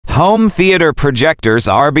Home theater projectors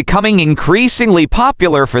are becoming increasingly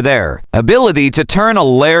popular for their ability to turn a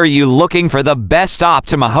layer. You looking for the best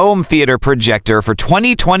Optoma home theater projector for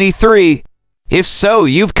 2023? If so,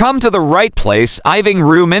 you've come to the right place, diving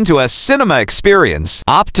room into a cinema experience.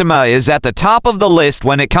 Optoma is at the top of the list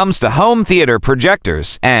when it comes to home theater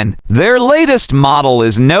projectors, and their latest model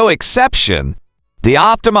is no exception. The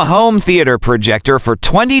Optoma home theater projector for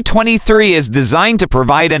 2023 is designed to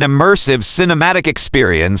provide an immersive cinematic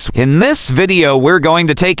experience. In this video, we're going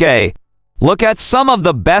to take a look at some of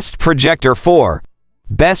the best projector for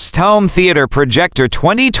Best Home Theater Projector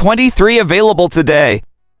 2023 available today.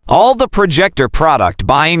 All the projector product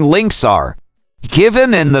buying links are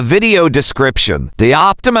given in the video description. The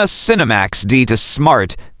Optoma CinemaX D to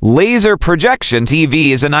Smart Laser Projection TV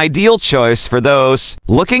is an ideal choice for those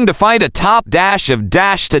looking to find a top dash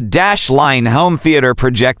line home theater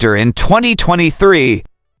projector in 2023.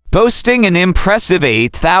 Boasting an impressive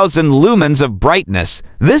 8,000 lumens of brightness,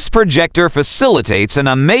 this projector facilitates an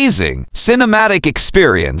amazing cinematic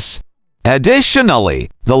experience.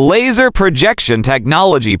 Additionally, the laser projection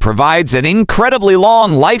technology provides an incredibly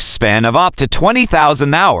long lifespan of up to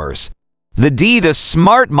 20,000 hours. The D to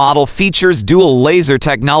Smart model features dual laser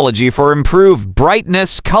technology for improved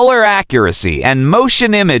brightness, color accuracy, and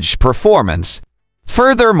motion image performance.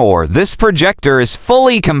 Furthermore, this projector is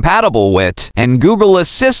fully compatible with and Google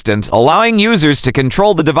Assistant, allowing users to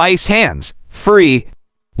control the device hands-free.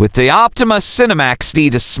 With the Optoma CinemaX D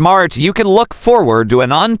to Smart, you can look forward to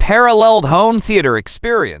an unparalleled home theater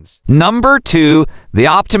experience. Number 2. The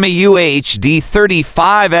Optoma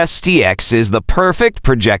UHD35STx is the perfect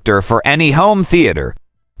projector for any home theater.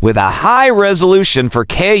 With a high resolution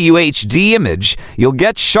 4K UHD image, you'll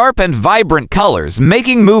get sharp and vibrant colors,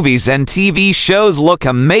 making movies and TV shows look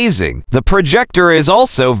amazing. The projector is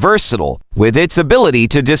also versatile, with its ability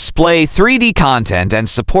to display 3D content and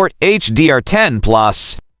support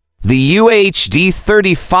HDR10+. The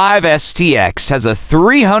UHD35STx has a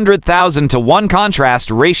 300,000:1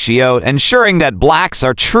 contrast ratio, ensuring that blacks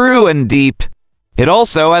are true and deep. It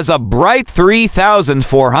also has a bright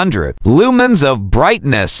 3,400 lumens of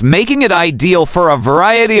brightness, making it ideal for a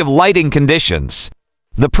variety of lighting conditions.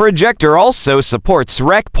 The projector also supports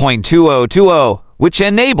Rec. .2020, which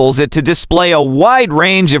enables it to display a wide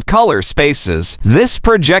range of color spaces. This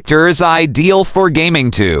projector is ideal for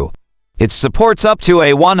gaming too. It supports up to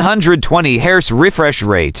a 120 Hz refresh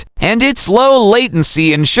rate, and its low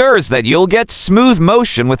latency ensures that you'll get smooth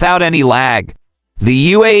motion without any lag.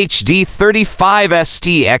 The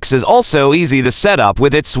UHD35STx is also easy to set up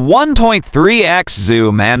with its 1.3x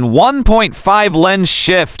zoom and 1.5 lens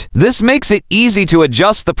shift. This makes it easy to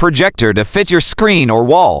adjust the projector to fit your screen or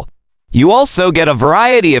wall. You also get a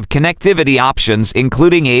variety of connectivity options,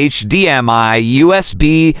 including HDMI,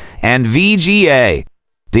 USB, and VGA.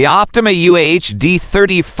 The Optoma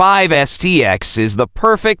UHD35STx is the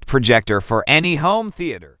perfect projector for any home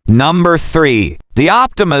theater. Number 3. The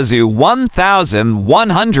Optoma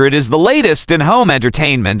ZU1100 is the latest in home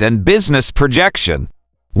entertainment and business projection.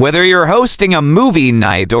 Whether you're hosting a movie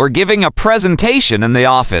night or giving a presentation in the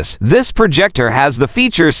office, this projector has the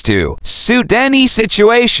features to suit any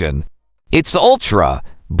situation. Its ultra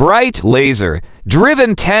bright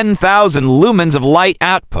laser-driven 10,000 lumens of light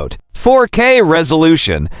output, 4K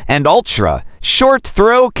resolution, and ultra-short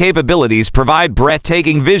throw capabilities provide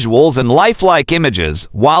breathtaking visuals and lifelike images,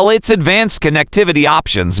 while its advanced connectivity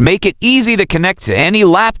options make it easy to connect to any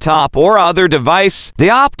laptop or other device. The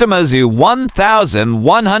Optoma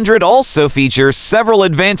ZU1100 also features several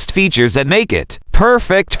advanced features that make it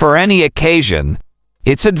perfect for any occasion.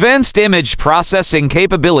 Its advanced image processing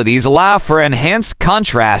capabilities allow for enhanced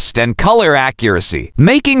contrast and color accuracy,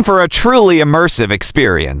 making for a truly immersive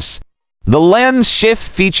experience. The lens shift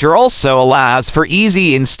feature also allows for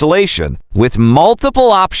easy installation, with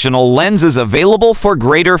multiple optional lenses available for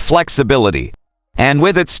greater flexibility. And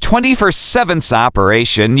with its 24/7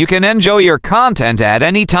 operation, you can enjoy your content at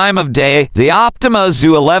any time of day. The Optoma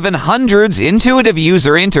ZU1100's intuitive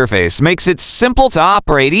user interface makes it simple to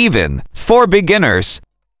operate even for beginners.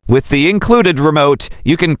 With the included remote,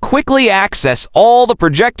 you can quickly access all the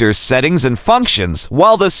projector's settings and functions,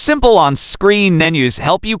 while the simple on-screen menus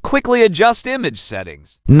help you quickly adjust image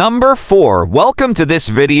settings. Number 4. Welcome to this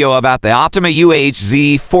video about the Optoma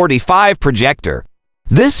UHZ45 projector.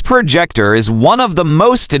 This projector is one of the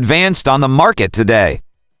most advanced on the market today.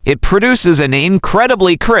 It produces an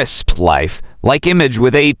incredibly crisp, lifelike image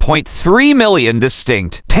with 8.3 million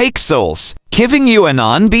distinct pixels, giving you an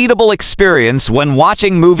unbeatable experience when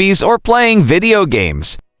watching movies or playing video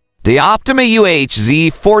games. The Optoma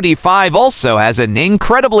UHZ45 also has an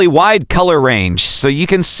incredibly wide color range, so you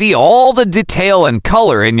can see all the detail and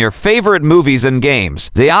color in your favorite movies and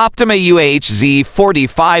games. The Optoma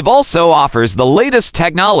UHZ45 also offers the latest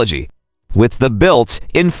technology. With the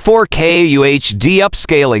built-in 4K UHD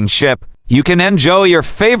upscaling chip, you can enjoy your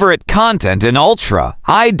favorite content in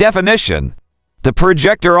ultra-high definition. The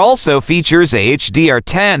projector also features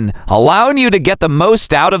HDR10, allowing you to get the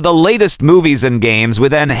most out of the latest movies and games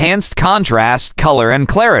with enhanced contrast, color, and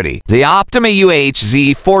clarity. The Optoma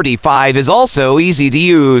UHZ45 is also easy to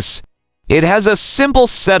use. It has a simple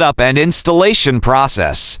setup and installation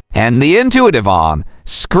process, and the intuitive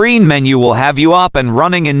on-screen menu will have you up and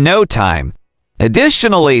running in no time.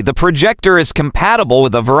 Additionally, the projector is compatible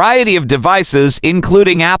with a variety of devices,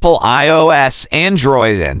 including Apple iOS,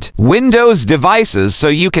 Android, and Windows devices, so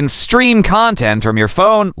you can stream content from your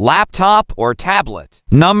phone, laptop, or tablet.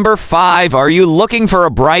 Number 5. Are you looking for a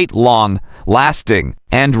bright, long-lasting,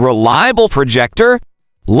 and reliable projector?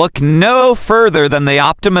 Look no further than the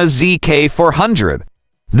Optoma ZK400.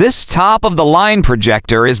 This top-of-the-line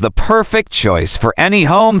projector is the perfect choice for any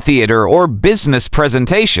home theater or business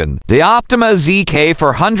presentation. The Optoma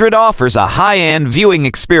ZK400 offers a high-end viewing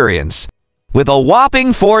experience. With a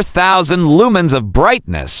whopping 4,000 lumens of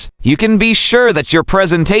brightness, you can be sure that your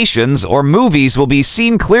presentations or movies will be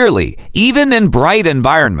seen clearly, even in bright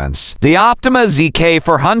environments. The Optoma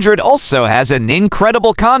ZK400 also has an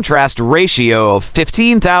incredible contrast ratio of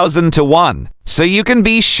 15,000 to 1, so you can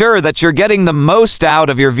be sure that you're getting the most out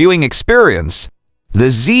of your viewing experience. The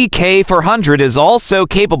ZK400 is also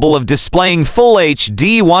capable of displaying full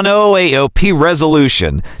HD 1080p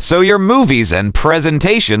resolution, so your movies and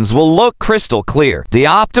presentations will look crystal clear. The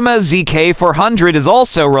Optoma ZK400 is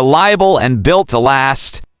also reliable and built to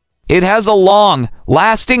last. It has a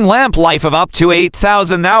long-lasting lamp life of up to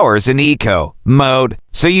 8,000 hours in eco mode,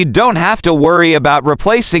 so you don't have to worry about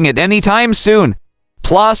replacing it anytime soon.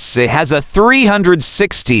 Plus, it has a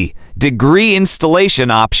 360-degree installation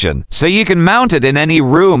option, so you can mount it in any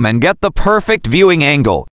room and get the perfect viewing angle.